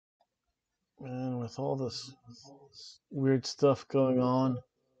And with all this weird stuff going on,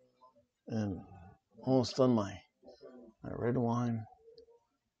 and almost done my red wine.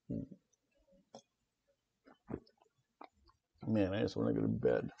 Man, I just want to go to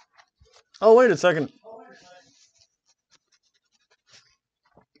bed. Oh, wait a second.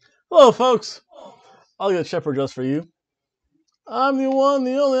 Hello, folks. I'll get Shepherd just for you. I'm the one,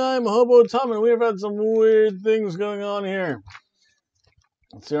 the only, I'm Hobo Tom, and we've had some weird things going on here.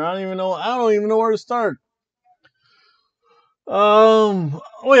 See, I don't even know where to start. Wait,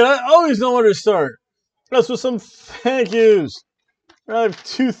 I always know where to start. That's with some thank yous. I have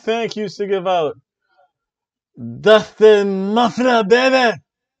 2 thank yous to give out. Dustin Muffler, baby!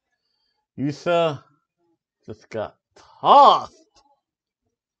 You, sir, just got tossed.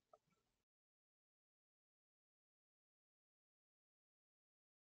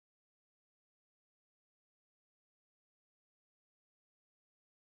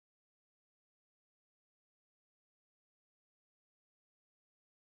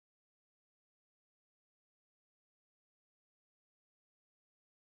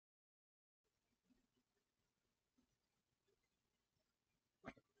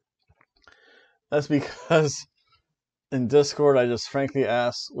 That's because in Discord I just frankly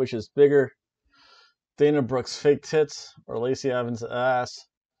asked which is bigger, Dana Brooks' fake tits or Lacey Evans' ass.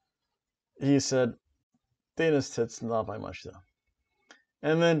 He said Dana's tits, not by much though.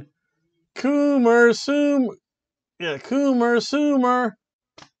 And then Coomer,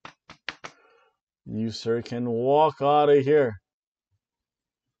 you sir can walk out of here.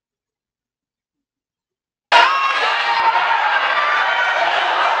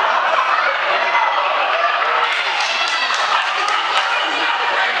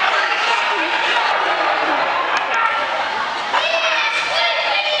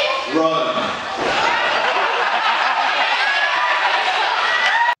 Run.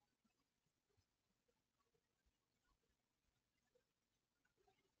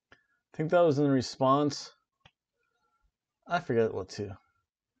 I think that was in response. I forget what to.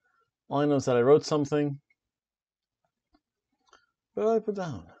 All I know is that I wrote something. What did I put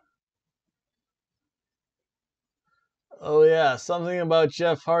down? Oh yeah, something about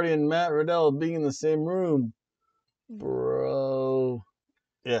Jeff Hardy and Matt Riddell being in the same room. Bro.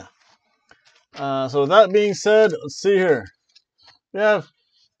 Yeah. So with that being said, let's see here. We have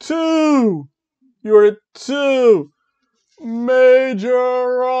 2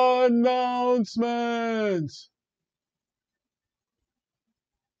 major announcements.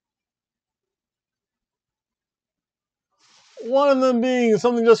 One of them being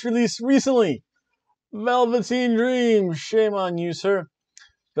something just released recently. Velveteen Dream. Shame on you, sir.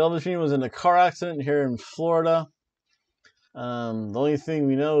 Velveteen was in a car accident here in Florida. The only thing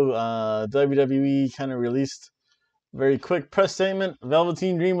we know, WWE kind of released a very quick press statement.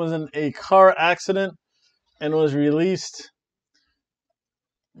 Velveteen Dream was in a car accident and was released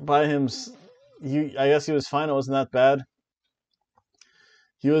by him. I guess he was fine. It wasn't that bad.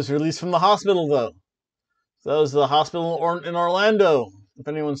 He was released from the hospital, though. So that was the hospital in Orlando, if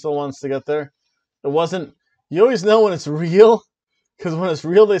anyone still wants to get there. It wasn't. You always know when it's real, because when it's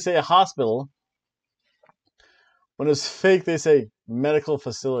real, they say a hospital. When it's fake, they say medical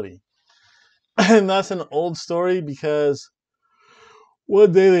facility. And that's an old story because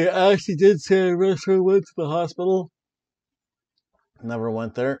one day they actually did say a wrestler went to the hospital. Never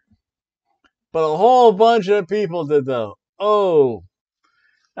went there. But a whole bunch of people did, though. Oh.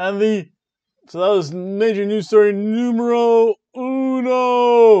 And so that was major news story numero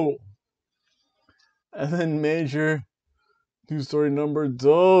uno. And then major news story number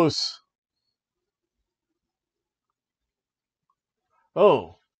dos.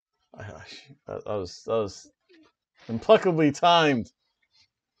 Oh. That was impeccably timed.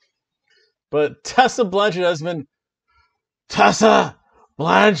 But Tessa Blanchard,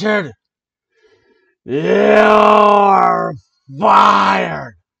 you're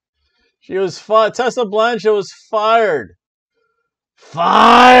fired. She was fired. Tessa Blanchard was fired.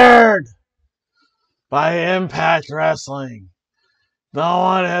 Fired by Impact Wrestling. No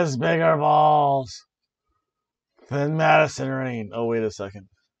one has bigger balls than Madison Rayne. Oh, wait a second.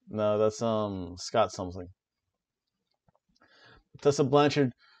 No, that's Scott something. Tessa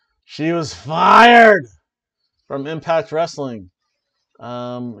Blanchard, she was fired from Impact Wrestling.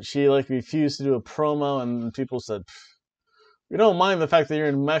 She refused to do a promo, and people said, "We don't mind the fact that you're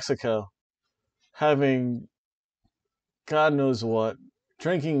in Mexico, having God knows what,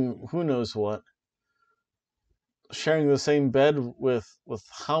 drinking who knows what, sharing the same bed with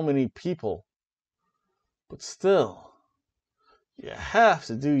how many people, but still, you have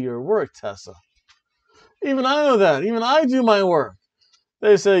to do your work, Tessa." Even I know that. Even I do my work.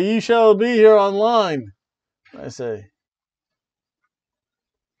 They say, "You shall be here online." I say,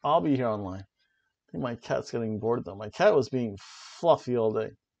 "I'll be here online." I think my cat's getting bored though. My cat was being fluffy all day.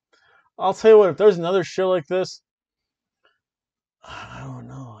 I'll tell you what, if there's another show like this, I don't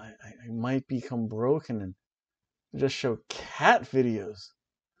know. I might become broken and just show cat videos.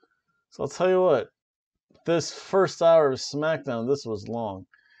 So I'll tell you what, this first hour of SmackDown, this was long.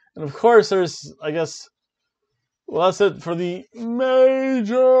 And of course, there's, I guess, well, that's it for the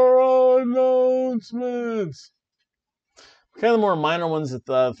major announcements. Kind of the more minor ones,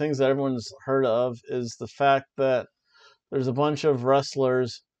 that things that everyone's heard of, is the fact that there's a bunch of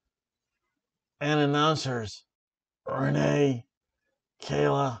wrestlers and announcers, Renee,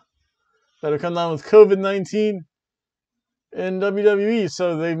 Kayla, that have come down with COVID-19 in WWE.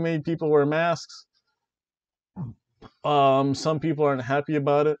 So they've made people wear masks. Some people aren't happy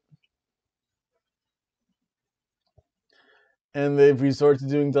about it. And they've resorted to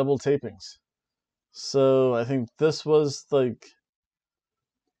doing double tapings. So I think this was like,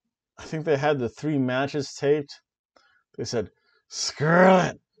 I think they had the 3 matches taped. They said, "Screw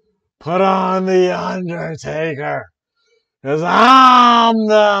it. Put on the Undertaker. Because I'm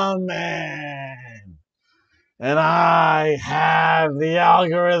the man. And I have the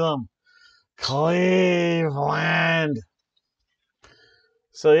algorithm. Cleveland."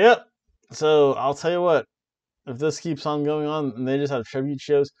 So, yep. So, I'll tell you what. If this keeps on going on and they just have tribute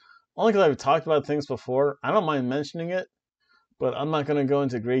shows, only because I've talked about things before, I don't mind mentioning it, but I'm not going to go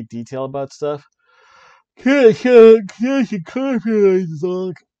into great detail about stuff. And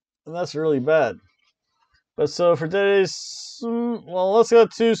that's really bad. But so for today's, well, let's go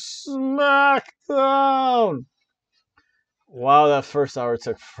to SmackDown. Wow, that first hour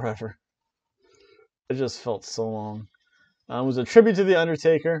took forever. It just felt so long. It was a tribute to the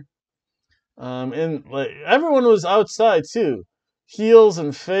Undertaker. And like everyone was outside too, heels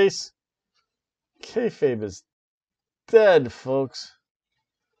and face. Kayfabe is dead, folks.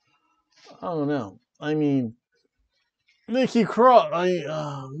 I don't know. I mean, Nikki Cross.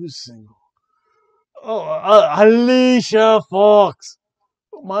 Who's single? Oh, Alicia Fox.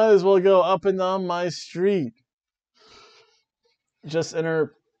 Might as well go up and down my street. Just in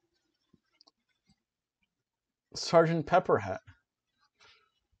her Sergeant Pepper hat.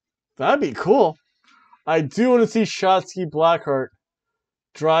 That'd be cool. I do want to see Shotzi Blackheart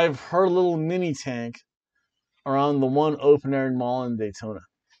drive her little mini tank around the one open air mall in Daytona.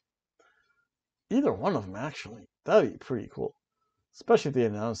 Either one of them, actually. That'd be pretty cool. Especially if they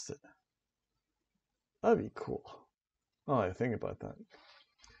announced it. That'd be cool. Oh, I think about that.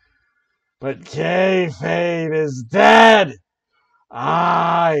 But kayfabe is dead!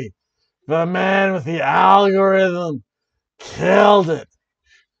 I, the man with the algorithm, killed it!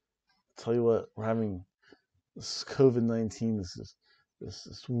 I'll tell you what, we're having this COVID-19. This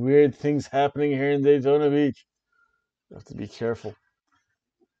is weird things happening here in Daytona Beach. You have to be careful.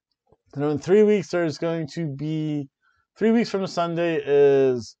 You know, in 3 weeks, there's going to be 3 weeks from Sunday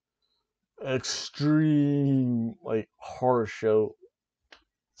is extreme like horror show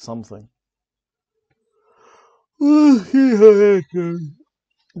something.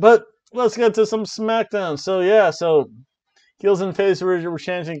 But let's get to some SmackDown. So yeah, so heels and face were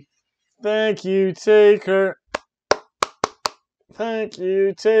chanting, "Thank you, Taker. Thank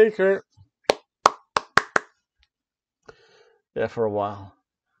you, Taker." Yeah, for a while.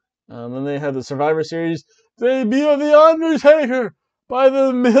 Then they had the Survivor Series debut of The Undertaker by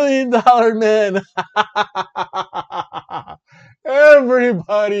the $1 Million Man.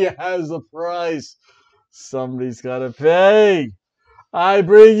 Everybody has a price. Somebody's got to pay. I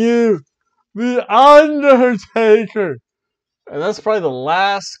bring you The Undertaker. And that's probably the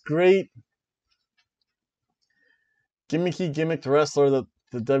last great gimmicked wrestler that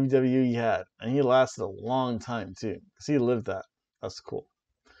the WWE had. And he lasted a long time, too. Because he lived that. That's cool.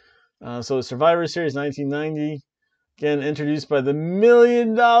 So Survivor Series 1990. Again, introduced by the $1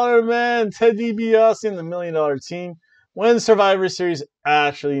 Million Man, Ted DiBiase, and the $1 Million Team. When Survivor Series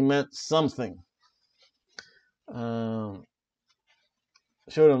actually meant something.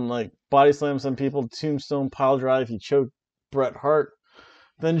 Showed him like body slam some people, tombstone pile drive. He choked Bret Hart.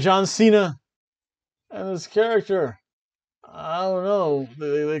 Then John Cena and his character. I don't know.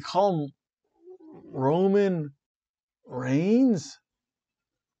 They call him Roman Reigns.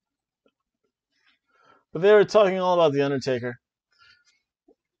 But they were talking all about The Undertaker.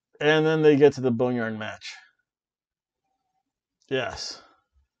 And then they get to the Boneyard match. Yes.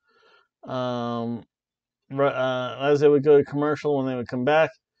 As they would go to commercial, when they would come back,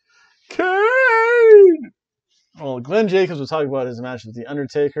 Kane! Well, Glenn Jacobs was talking about his match with The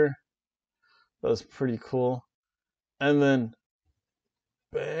Undertaker. That was pretty cool. And then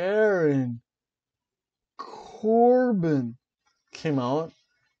Baron Corbin came out,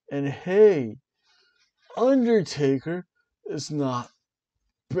 and hey, Undertaker is not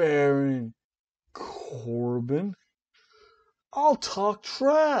Baron Corbin. I'll talk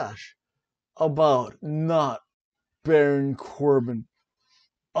trash about not Baron Corbin,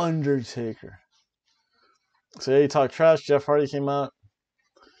 Undertaker. So yeah, he talked trash. Jeff Hardy came out,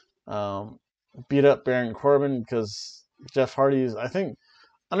 beat up Baron Corbin because Jeff Hardy's, I think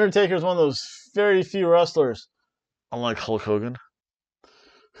Undertaker is one of those very few wrestlers, unlike Hulk Hogan,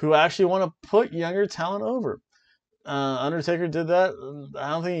 who actually want to put younger talent over. Undertaker did that. I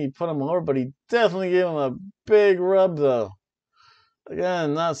don't think he put him over, but he definitely gave him a big rub, though.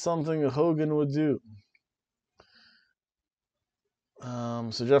 Again, not something Hogan would do.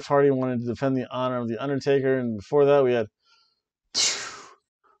 So Jeff Hardy wanted to defend the honor of the Undertaker, and before that we had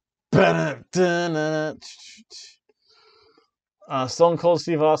Stone Cold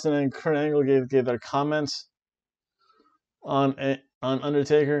Steve Austin and Kurt Angle gave their comments on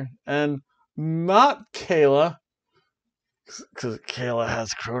Undertaker, and not Kayla, because Kayla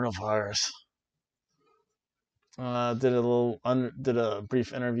has coronavirus. Did a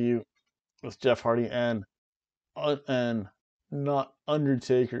brief interview with Jeff Hardy and not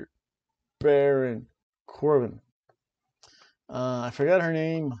Undertaker, Baron Corbin. I forgot her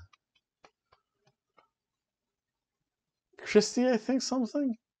name. Christy, I think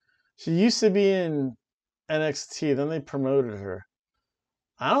something. She used to be in NXT, then they promoted her.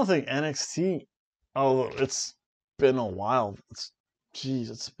 I don't think NXT, although it's been a while.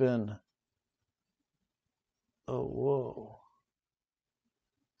 It's been. Oh, whoa.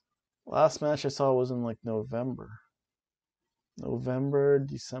 Last match I saw was in like November,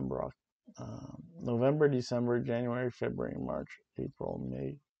 December, January, February, March, April,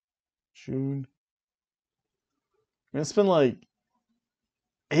 May, June. I mean, it's been like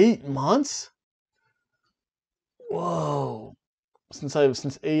 8 months. Whoa! Since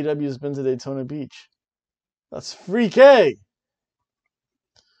AEW has been to Daytona Beach. That's freaky.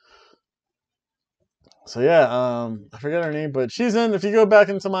 So yeah, I forget her name, but she's in. If you go back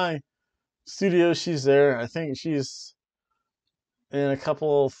into my studio, she's there. I think she's in a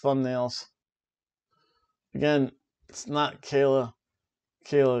couple of thumbnails. Again, it's not Kayla.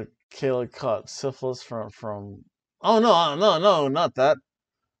 Kayla caught syphilis from. Oh no, not that.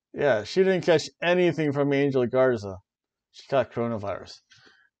 Yeah, she didn't catch anything from Angel Garza. She caught coronavirus.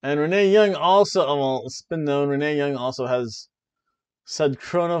 And Renee Young also, well, it's been known, Renee Young also has said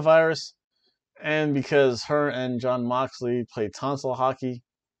coronavirus. And because her and Jon Moxley play tonsil hockey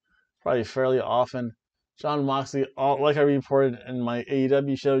probably fairly often, Jon Moxley, like I reported in my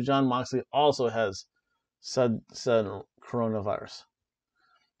AEW show, Jon Moxley also has said coronavirus.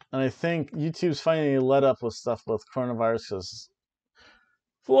 And I think YouTube's finally let up with stuff with coronavirus because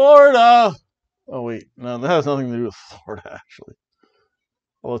Florida. Oh wait, no, that has nothing to do with Florida actually.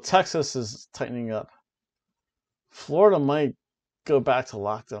 Well, Texas is tightening up. Florida might go back to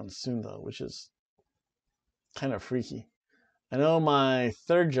lockdown soon though, which is kind of freaky. I know my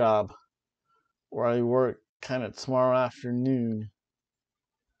third job, where I work kind of tomorrow afternoon,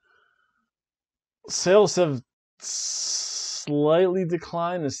 sales have slightly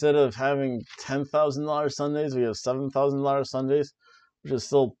declined. Instead of having $10,000 Sundays, we have $7,000 Sundays, which is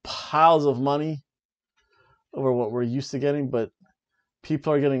still piles of money over what we're used to getting, but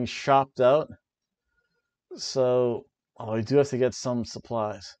people are getting shopped out. So I do have to get some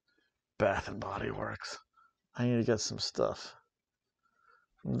supplies. Bath and Body Works. I need to get some stuff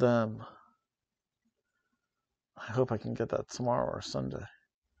from them. I hope I can get that tomorrow or Sunday.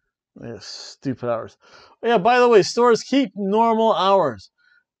 Yeah, stupid hours. Yeah, by the way, stores keep normal hours.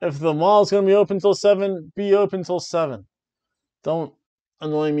 If the mall's going to be open till 7, be open till 7. Don't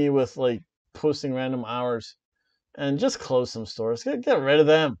annoy me with like posting random hours. And just close some stores. Get rid of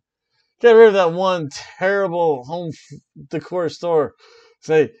them. Get rid of that one terrible home decor store.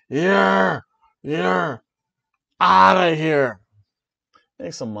 Say, you're out of here.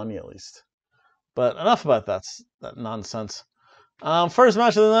 Make some money at least. But enough about that nonsense. First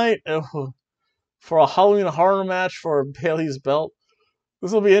match of the night for a Halloween horror match for Bayley's belt.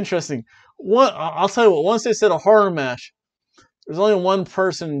 This will be interesting. I'll tell you what. Once they said a horror match, there's only one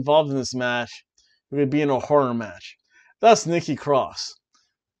person involved in this match who could be in a horror match. That's Nikki Cross.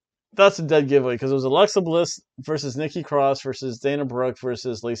 That's a dead giveaway because it was Alexa Bliss versus Nikki Cross versus Dana Brooke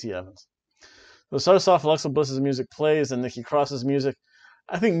versus Lacey Evans. So it starts off, Alexa Bliss's music plays and Nikki Cross's music.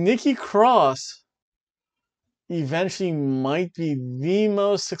 I think Nikki Cross eventually might be the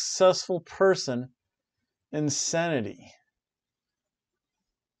most successful person in Sanity.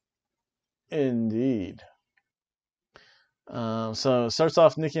 Indeed. So it starts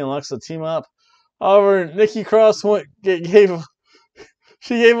off Nikki and Alexa team up. However, Nikki Cross gave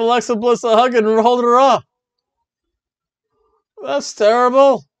Alexa Bliss a hug and rolled her up. That's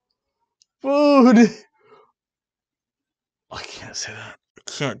terrible. Food. I can't say that. I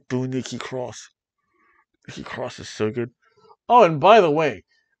can't do Nikki Cross. Nikki Cross is so good. Oh, and by the way,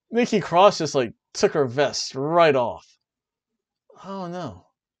 Nikki Cross just like took her vest right off. Oh no,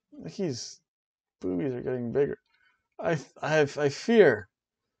 Nikki's boobies are getting bigger. I fear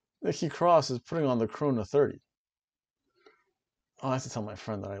Nikki Cross is putting on the Corona 30. Oh, I have to tell my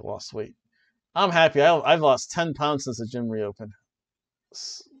friend that I lost weight. I'm happy. I've lost 10 pounds since the gym reopened.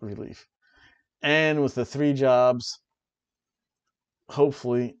 It's relief. And with the 3 jobs,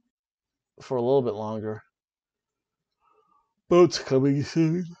 hopefully for a little bit longer. Boat's coming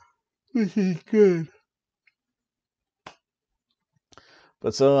soon. This is good.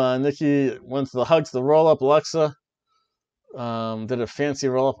 But so Nikki went to the hugs, the roll up. Alexa did a fancy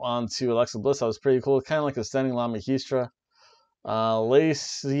roll up onto Alexa Bliss. That was pretty cool. Kind of like a standing La Magistra.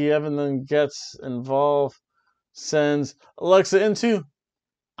 Lacey Evans then gets involved, sends Alexa into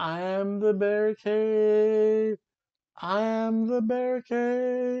I am the barricade. I am the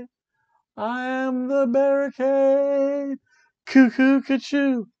barricade. I am the barricade. Cuckoo,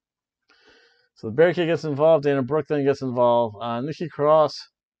 cuckoo. So the barricade gets involved. Dana Brooke then gets involved. Nikki Cross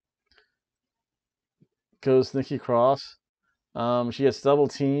goes Nikki Cross. She gets double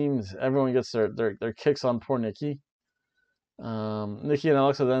teamed. Everyone gets their kicks on poor Nikki. Nikki and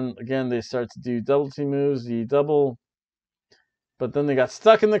Alexa then again they start to do double team moves. But then they got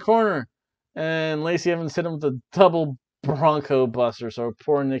stuck in the corner, and Lacey Evans hit him with a double Bronco Buster. So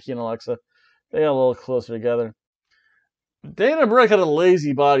poor Nikki and Alexa, they got a little closer together. Dana Brooke had a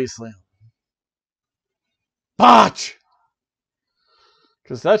lazy body slam. Botch!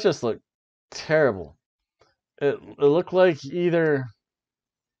 Because that just looked terrible. It looked like either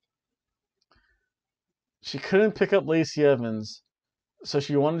she couldn't pick up Lacey Evans, so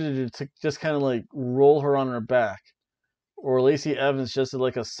she wanted to just kind of like roll her on her back. Or Lacey Evans just did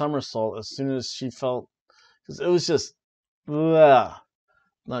like a somersault as soon as she felt, because it was just, not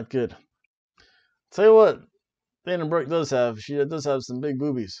good. Tell you what, Dana Brooke does have. She does have some big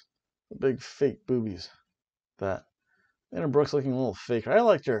boobies, big fake boobies. That Dana Brooke's looking a little faker. I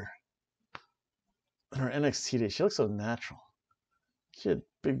liked her in her NXT days. She looks so natural. She had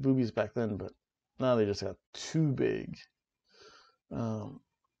big boobies back then, but now they just got too big. Then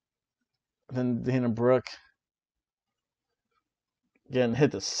Dana Brooke again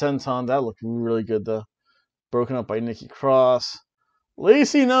hit the senton. That looked really good though. Broken up by Nikki Cross.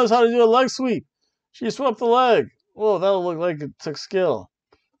 Lacey knows how to do a leg sweep. She swept the leg. Whoa, that looked like it took skill.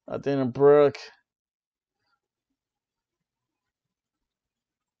 Dana Brooke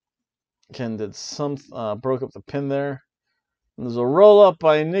again did some broke up the pin there. And there's a roll up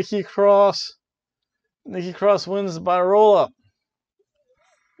by Nikki Cross. Nikki Cross wins by roll up.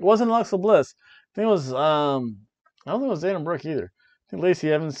 It wasn't Alexa Bliss. I think it was I don't think it was Dana Brooke either. I think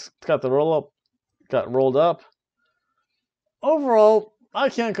Lacey Evans got the roll up, got rolled up. Overall, I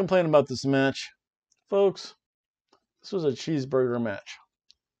can't complain about this match. Folks, this was a cheeseburger match.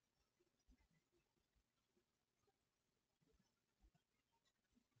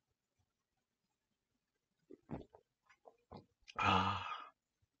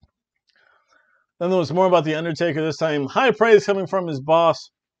 Then there was more about The Undertaker this time. High praise coming from his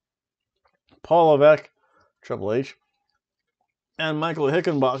boss, Paul Levesque, Triple H, and Michael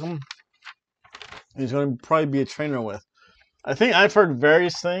Hickenbottom. He's going to probably be a trainer with. I think I've heard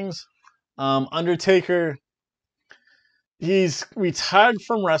various things. Undertaker, he's retired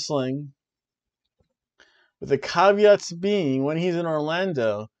from wrestling, with the caveats being when he's in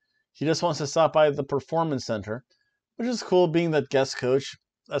Orlando, he just wants to stop by the Performance Center, which is cool, being that guest coach.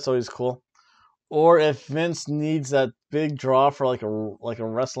 That's always cool. Or if Vince needs that big draw for like a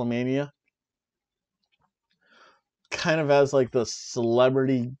WrestleMania, kind of as like the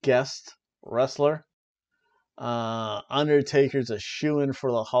celebrity guest wrestler. Undertaker's a shoo-in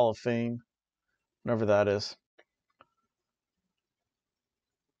for the Hall of Fame, whatever that is.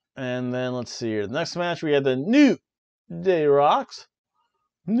 And then let's see here. The next match we had the New Day Rocks.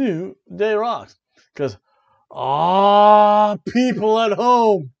 New Day Rocks. Because, people at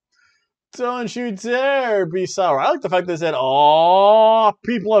home, don't you dare be sour. I like the fact they said,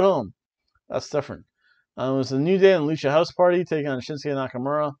 people at home. That's different. It was the New Day and Lucha House Party taking on Shinsuke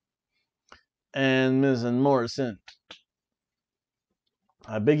Nakamura and Miz and Morrison.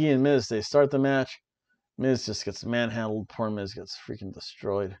 Biggie and Miz, they start the match. Miz just gets manhandled. Poor Miz gets freaking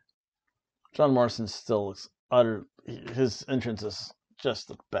destroyed. John Morrison still looks his entrance is just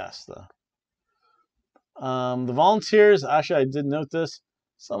the best, though. The volunteers, actually, I did note this.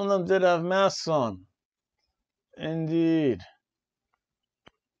 Some of them did have masks on. Indeed.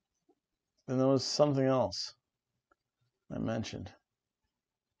 And there was something else I mentioned.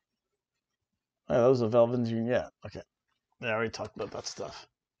 Oh, that was a Velveteen. Yeah, okay. Yeah, I already talked about that stuff.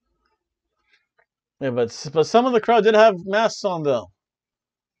 Yeah, but some of the crowd did have masks on, though.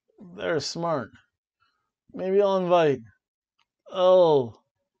 They're smart. Maybe I'll invite Vagabundo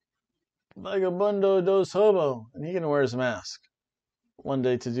dos Hobo, and he can wear his mask one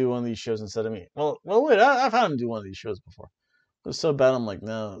day to do one of these shows instead of me. Well, wait, I've had him do one of these shows before. It was so bad, I'm like,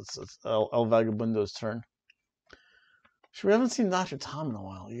 no, it's El Vagabundo's turn. We haven't seen Dr. Tom in a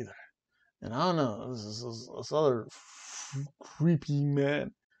while either. And I don't know, this other creepy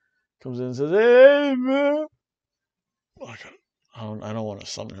man comes in and says, hey, man. I don't want to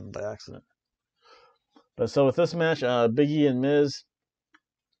summon him by accident. But so with this match, Big E and Miz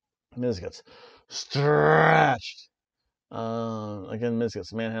gets stretched. Again, Miz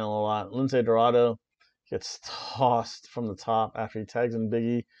gets manhandled a lot. Lince Dorado gets tossed from the top after he tags in Big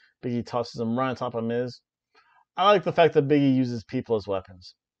E. Big E tosses him right on top of Miz. I like the fact that Big E uses people as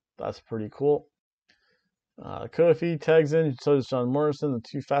weapons. That's pretty cool. Kofi tags in, so does John Morrison, the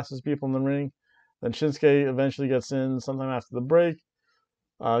two fastest people in the ring. Then Shinsuke eventually gets in sometime after the break.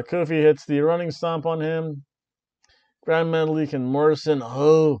 Kofi hits the running stomp on him. Grand Metalik and Morrison.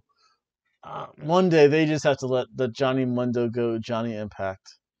 One day they just have to let the Johnny Mundo go Johnny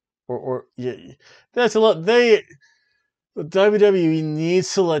Impact. Yeah, they have to let the WWE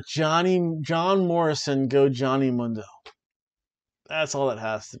needs to let John Morrison go Johnny Mundo. That's all that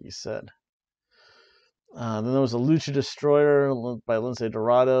has to be said. Then there was a Lucha Destroyer by Lince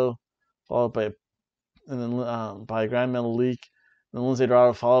Dorado, followed by Grand Metalik. And then Lince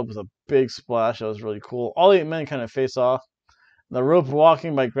Dorado followed with a big splash. That was really cool. All 8 men kind of face off. The rope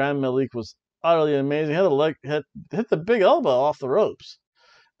walking by Grand Metalik was utterly amazing. Hit the big elbow off the ropes.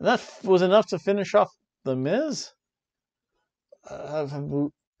 And that was enough to finish off The Miz.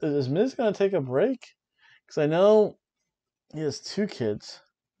 Is Miz going to take a break? Because I know he has 2 kids.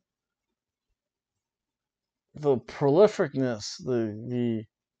 The prolificness, the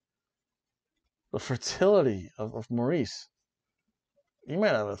fertility of Maurice. He might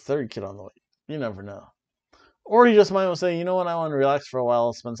have a 3rd kid on the way. You never know. Or he just might want to say, you know what, I want to relax for a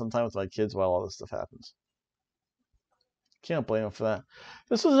while, spend some time with my kids while all this stuff happens. Can't blame him for that.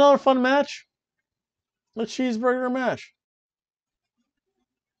 This was another fun match. A cheeseburger match.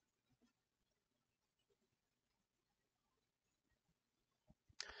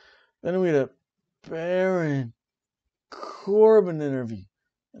 Then we had a Baron Corbin interview.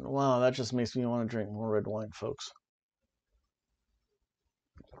 And wow, that just makes me want to drink more red wine, folks.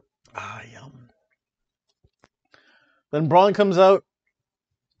 Yum. Then Braun comes out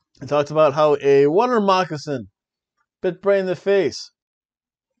and talks about how a water moccasin bit Bray in the face.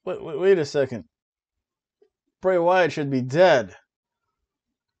 Wait a second. Bray Wyatt should be dead.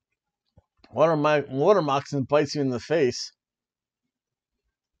 Water moccasin bites you in the face.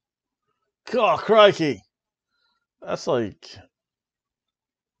 Oh, crikey. That's like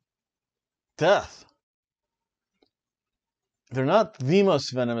death. They're not the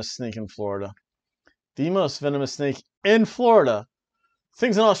most venomous snake in Florida. The most venomous snake in Florida.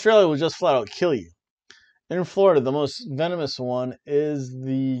 Things in Australia will just flat out kill you. In Florida, the most venomous one is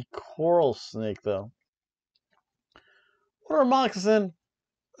the coral snake, though. Water moccasin,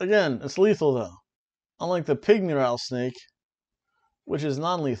 again, it's lethal, though. Unlike the pygmy rattlesnake, which is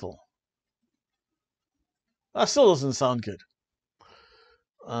non-lethal. That still doesn't sound good.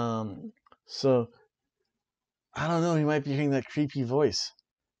 So, I don't know, he might be hearing that creepy voice.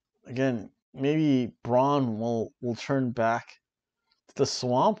 Again, maybe Braun will turn back to the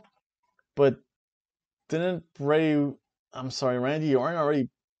swamp, but didn't Randy Orton already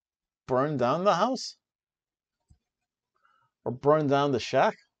burn down the house? Or burn down the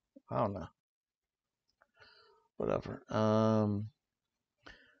shack? I don't know. Whatever.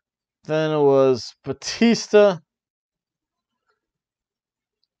 Then it was Batista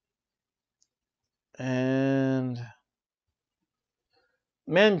and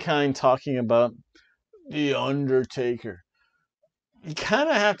Mankind talking about the Undertaker. You kind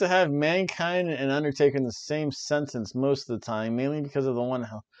of have to have Mankind and Undertaker in the same sentence most of the time, mainly because of the one,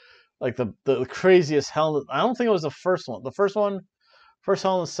 like the craziest hell. I don't think it was the first one. The first Hell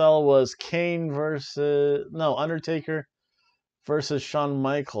in a Cell was Undertaker versus Shawn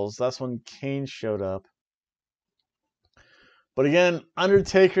Michaels. That's when Kane showed up. But again,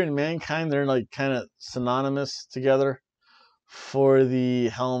 Undertaker and Mankind, they're like kind of synonymous together for the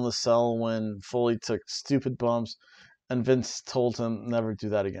Hell in a Cell when Foley took stupid bumps and Vince told him never do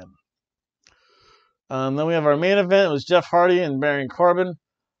that again. Then we have our main event. It was Jeff Hardy and Baron Corbin.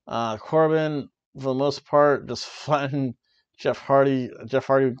 Corbin, for the most part, just flattened Jeff Hardy. Jeff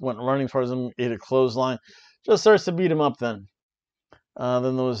Hardy went running towards him, ate a clothesline. Just starts to beat him up then.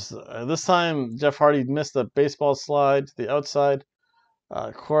 Then there was, this time, Jeff Hardy missed a baseball slide to the outside.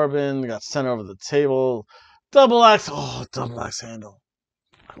 Corbin got sent over the table. Double axe. Oh, double axe handle.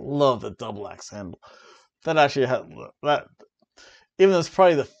 I love the double axe handle. That actually had that. Even though it's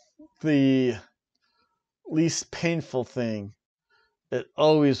probably the least painful thing, it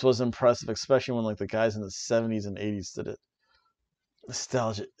always was impressive, especially when like the guys in the 70s and 80s did it.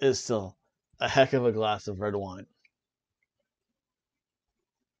 Nostalgia is still a heck of a glass of red wine.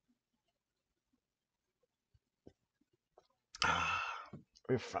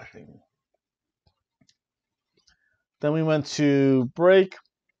 Refreshing. Then we went to break.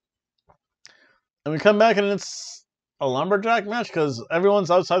 And we come back and it's a lumberjack match because everyone's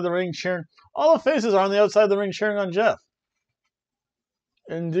outside the ring cheering. All the faces are on the outside of the ring cheering on Jeff.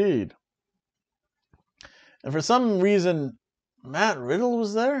 Indeed. And for some reason, Matt Riddle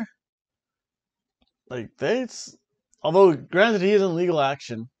was there. Although granted he is in legal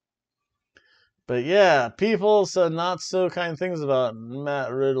action. But yeah, people said not so kind things about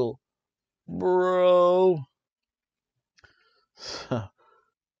Matt Riddle. Bro.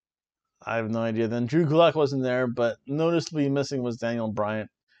 I have no idea. Then Drew Gulak wasn't there, but noticeably missing was Daniel Bryan.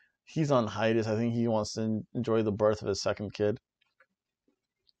 He's on hiatus. I think he wants to enjoy the birth of his second kid.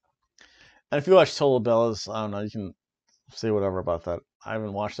 And if you watch Total Bellas, I don't know, you can say whatever about that. I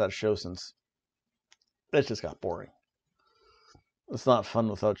haven't watched that show since it just got boring. It's not fun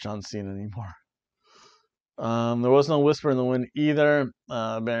without John Cena anymore. There was no Whisper in the Wind either.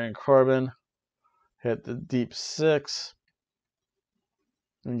 Baron Corbin hit the deep six.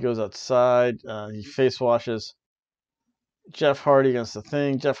 And he goes outside. He face washes Jeff Hardy against the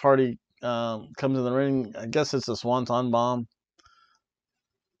Thing. Jeff Hardy comes in the ring. I guess it's a Swanton Bomb.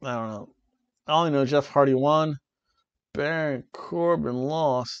 I don't know. I only know Jeff Hardy won. Baron Corbin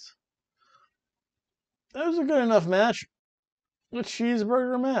lost. That was a good enough match. A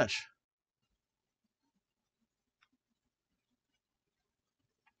cheeseburger match.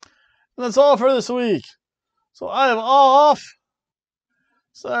 And that's all for this week. So I am all off.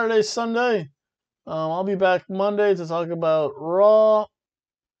 Saturday, Sunday. I'll be back Monday to talk about Raw.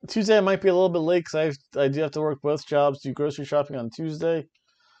 Tuesday I might be a little bit late because I do have to work both jobs, do grocery shopping on Tuesday.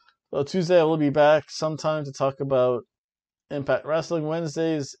 So Tuesday I will be back sometime to talk about Impact Wrestling.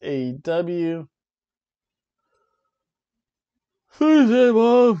 Wednesdays AEW. Thursday I'm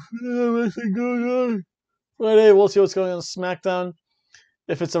off. Everything going on. Friday we'll see what's going on SmackDown.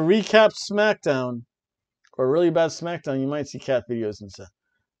 If it's a recap SmackDown or a really bad SmackDown, you might see cat videos instead.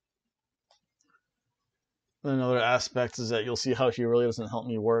 Another aspect is that you'll see how she really doesn't help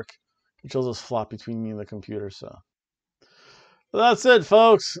me work. She'll just flop between me and the computer. So that's it,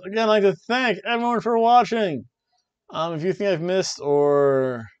 folks. Again, I'd like to thank everyone for watching. If you think I've missed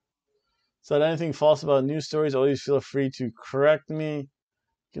or said anything false about news stories, always feel free to correct me.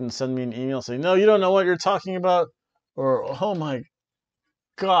 You can send me an email saying, no, you don't know what you're talking about. Or, oh my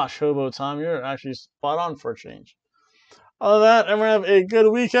gosh, Hobo Tom, you're actually spot on for a change. Other than that, everyone have a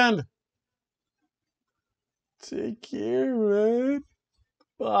good weekend. Take care, man.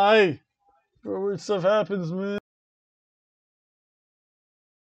 Bye. Weird stuff happens, man.